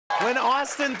When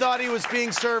Austin thought he was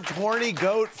being served horny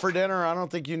goat for dinner, I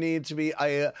don't think you need to be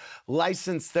a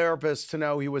licensed therapist to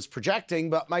know he was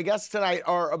projecting, but my guests tonight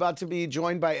are about to be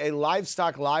joined by a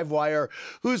livestock live wire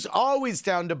who's always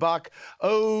down to buck.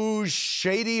 Oh,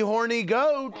 Shady Horny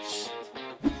Goat.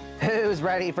 Who's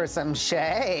ready for some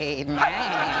shade,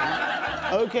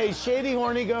 man? Okay, Shady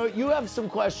Horny Goat, you have some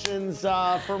questions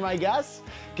for my guests.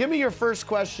 Give me your first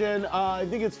question. I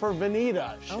think it's for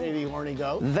Venita, Shady Horny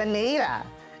Goat. Venita,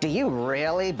 do you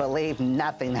really believe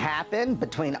nothing happened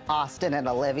between Austin and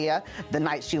Olivia the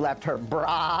night she left her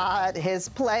bra at his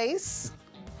place?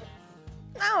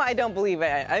 No, I don't believe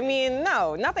it. I mean,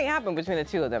 no, nothing happened between the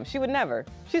two of them. She would never.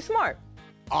 She's smart.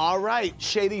 All right,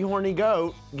 Shady Horny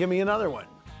Goat, give me another one.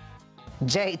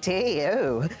 JT,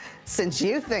 ooh, since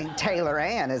you think Taylor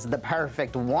Ann is the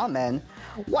perfect woman,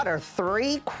 what are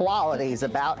 3 qualities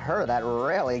about her that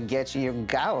really get you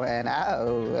going? Oh,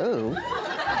 ooh.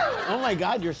 Oh my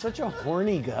God, you're such a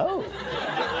horny goat.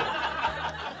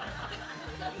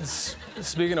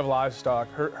 Speaking of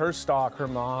livestock, her stock, her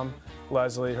mom,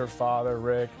 Leslie, her father,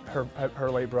 Rick, her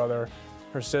late brother,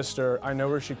 her sister, I know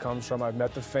where she comes from. I've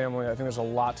met the family. I think there's a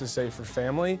lot to say for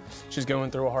family. She's going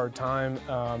through a hard time,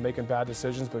 making bad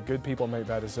decisions, but good people make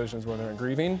bad decisions when they're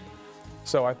grieving.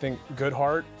 So I think good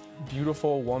heart,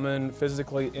 beautiful woman,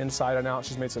 physically inside and out.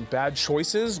 She's made some bad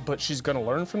choices, but she's gonna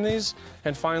learn from these.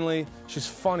 And finally, she's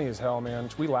funny as hell, man.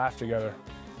 We laugh together.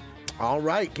 All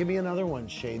right, give me another one,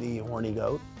 Shady Horny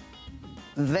Goat.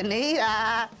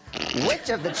 Venita, which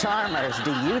of the charmers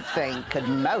do you think could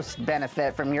most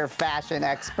benefit from your fashion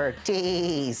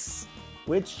expertise?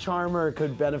 Which charmer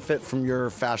could benefit from your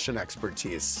fashion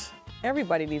expertise?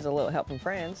 Everybody needs a little help from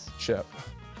friends. Shep.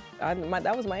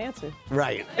 That was my answer.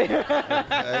 Right.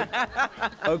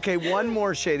 Okay, one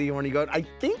more Shady Horny Goat. I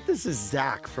think this is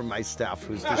Zach from my staff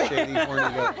who's the Shady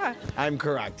Horny Goat. I'm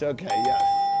correct. Okay, yes.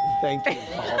 Thank you,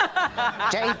 Paul.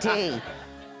 JT,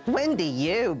 when do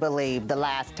you believe the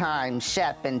last time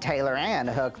Shep and Taylor Ann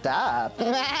hooked up?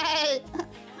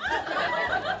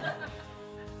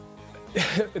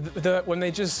 When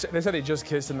they said they just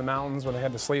kissed in the mountains when they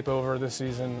had the sleepover this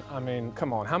season. I mean,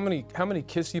 come on, how many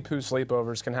kissy poo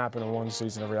sleepovers can happen in one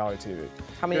season of reality TV?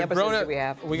 How many episodes do we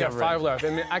have? We got 5 left. I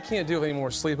mean, I can't do any more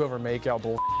sleepover makeout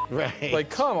bull. Right.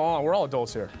 Like, come on, we're all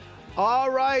adults here.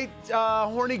 All right,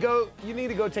 Horny Goat, you need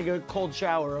to go take a cold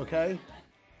shower, okay?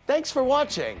 Thanks for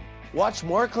watching. Watch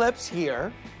more clips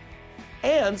here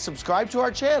and subscribe to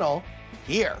our channel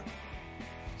here.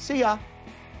 See ya.